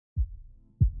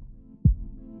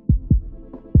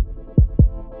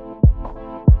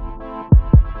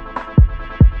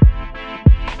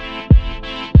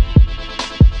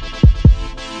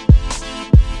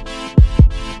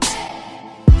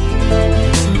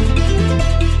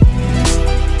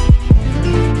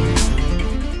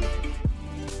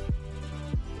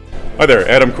Hi there,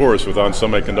 Adam Kors with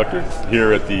Semiconductor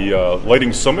here at the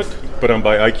Lighting Summit put on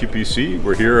by IQPC.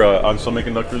 We're here on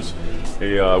Semiconductors,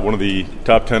 one of the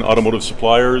top 10 automotive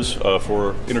suppliers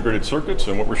for integrated circuits,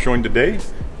 and what we're showing today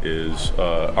is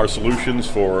our solutions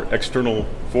for external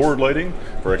forward lighting,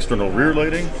 for external rear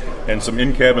lighting, and some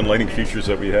in-cabin lighting features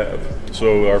that we have.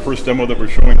 So our first demo that we're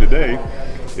showing today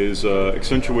is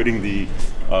accentuating the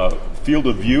field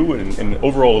of view and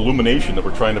overall illumination that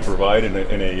we're trying to provide in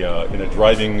a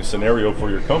driving scenario for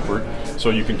your comfort,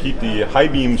 so you can keep the high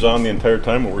beams on the entire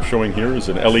time. What we're showing here is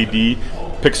an LED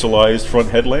pixelized front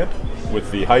headlamp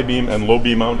with the high beam and low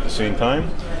beam out at the same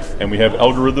time. And we have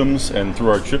algorithms, and through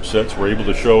our chipsets we're able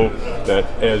to show that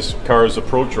as cars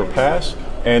approach or pass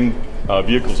and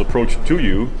vehicles approach to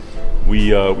you,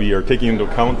 we are taking into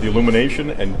account the illumination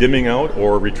and dimming out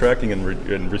or retracting and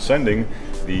rescinding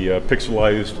the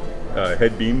pixelized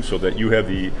head beam, so that you have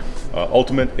the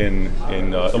ultimate in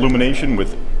illumination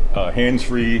with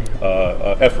hands-free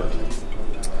effort.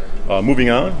 Moving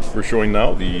on, we're showing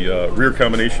now the rear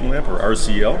combination lamp, or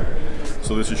RCL.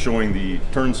 So this is showing the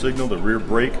turn signal, the rear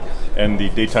brake, and the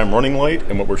daytime running light.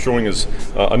 And what we're showing is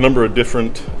a number of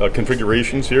different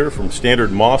configurations here, from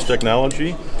standard MOS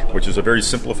technology, which is a very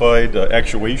simplified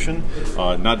actuation,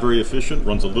 not very efficient,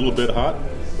 runs a little bit hot,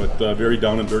 but very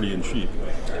down and dirty and cheap.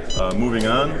 Moving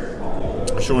on,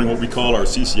 showing what we call our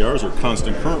CCRs, or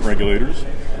constant current regulators.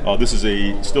 This is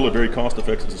still a very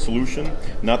cost-effective solution,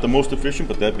 not the most efficient,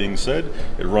 but that being said,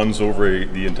 it runs over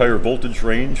the entire voltage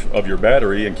range of your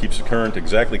battery and keeps the current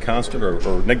exactly constant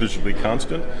or negligibly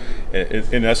constant.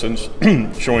 In essence,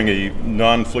 showing a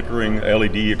non-flickering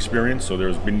LED experience, so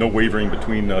there's been no wavering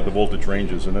between the voltage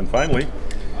ranges. And then finally,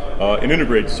 an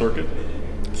integrated circuit.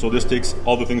 So this takes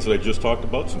all the things that I just talked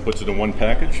about and puts it in one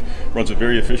package, runs it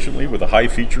very efficiently with a high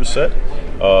feature set,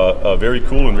 very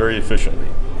cool and very efficiently.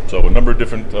 So a number of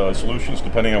different solutions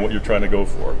depending on what you're trying to go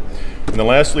for. And then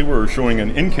lastly, we're showing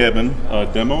an in-cabin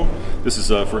demo. This is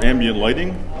for ambient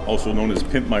lighting, also known as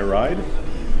Pimp My Ride.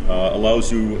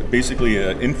 Allows you basically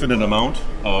an infinite amount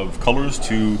of colors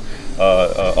to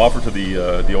offer to the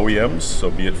OEMs.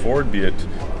 So be it Ford, be it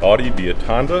Audi, be it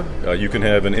Honda, you can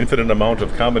have an infinite amount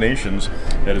of combinations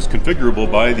that is configurable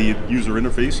by the user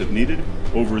interface if needed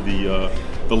over the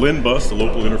LIN bus, the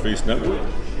local interface network,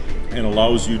 and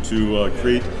allows you to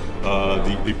create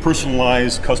the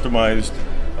personalized, customized,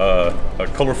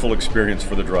 colorful experience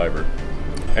for the driver.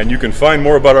 And you can find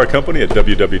more about our company at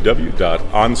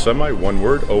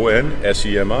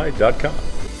www.onsemi.com.